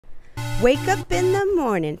Wake up in the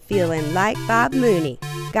morning feeling like Bob Mooney.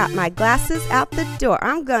 Got my glasses out the door,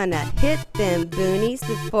 I'm gonna hit them boonies.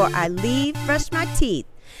 Before I leave, brush my teeth,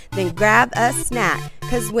 then grab a snack.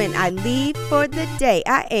 Cause when I leave for the day,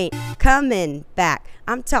 I ain't coming back.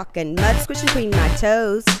 I'm talking mud squishing between my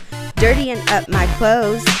toes, dirtying up my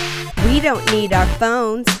clothes. We don't need our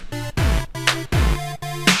phones.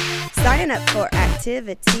 Signing up for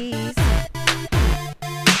activities.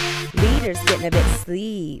 Leaders getting a bit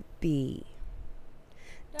sleepy.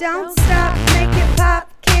 Don't stop, make it pop.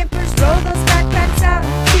 Campers roll those backpacks out.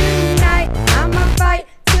 Tonight I'ma fight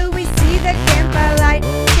till we see the campfire light.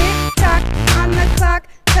 Tick tock on the clock,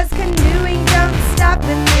 cause canoeing don't stop.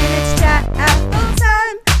 And then it's chat apple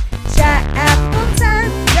time. Chat apple time.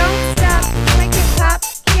 Don't stop, make it pop.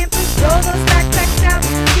 Campers roll those backpacks out.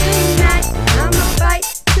 Tonight I'ma fight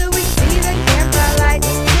till we see the campfire light.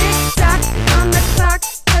 Tick tock on the clock,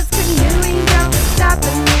 cause canoeing don't stop.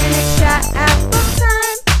 And then it's chat apple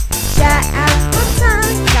time. Chat apple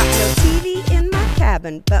time. Got no TV in my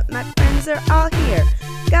cabin, but my friends are all here.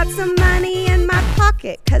 Got some money in my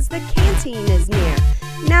pocket, cause the canteen is near.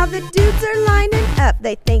 Now the dudes are lining up,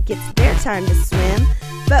 they think it's their time to swim.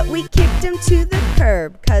 But we kicked them to the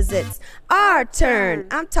curb, cause it's our turn.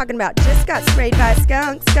 I'm talking about just got sprayed by a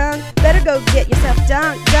skunk. Better go get yourself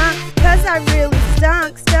dunked, cause I really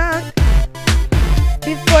stunk.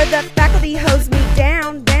 Before the faculty hose me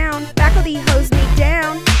down. Faculty hose me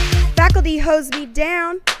down. Faculty hose me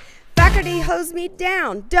down. Faculty hose me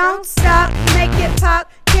down. Don't stop, make it pop.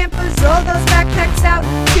 Campers roll those backpacks out.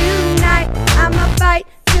 Tonight I'ma fight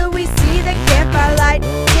till we see the campfire light.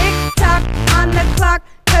 Tick tock on the clock,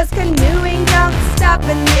 cause canoeing don't stop.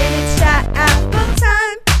 And then it's chat apple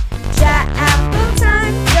time. Chat apple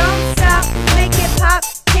time. Don't stop, make it pop.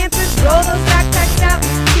 Campers roll those backpacks out.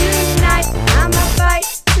 Tonight I'ma fight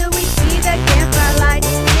till we see the campfire light.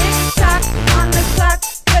 Tick tock on the clock,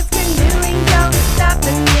 cause canoeing don't stop.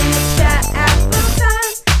 And then it's chat apple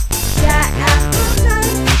time. Chat apple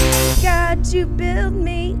time. God, you build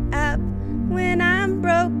me up when I'm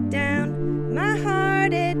broke down. My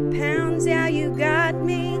heart, it pounds, yeah, you got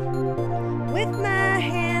me. With my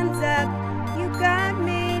hands up, you got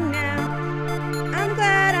me now. I'm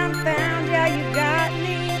glad I'm found, yeah, you got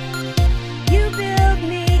me. You build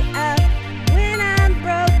me up when I'm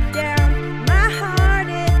broke down. My heart,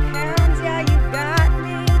 it pounds, yeah, you got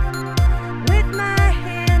me. With my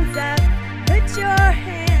hands up, put your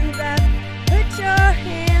hands up, put your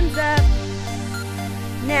hands up.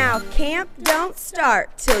 Now camp don't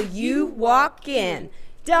start till you walk in.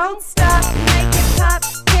 Don't stop, make it pop.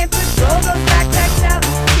 Campers roll those backpacks out.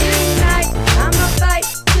 Tonight I'ma fight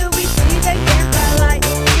till we see the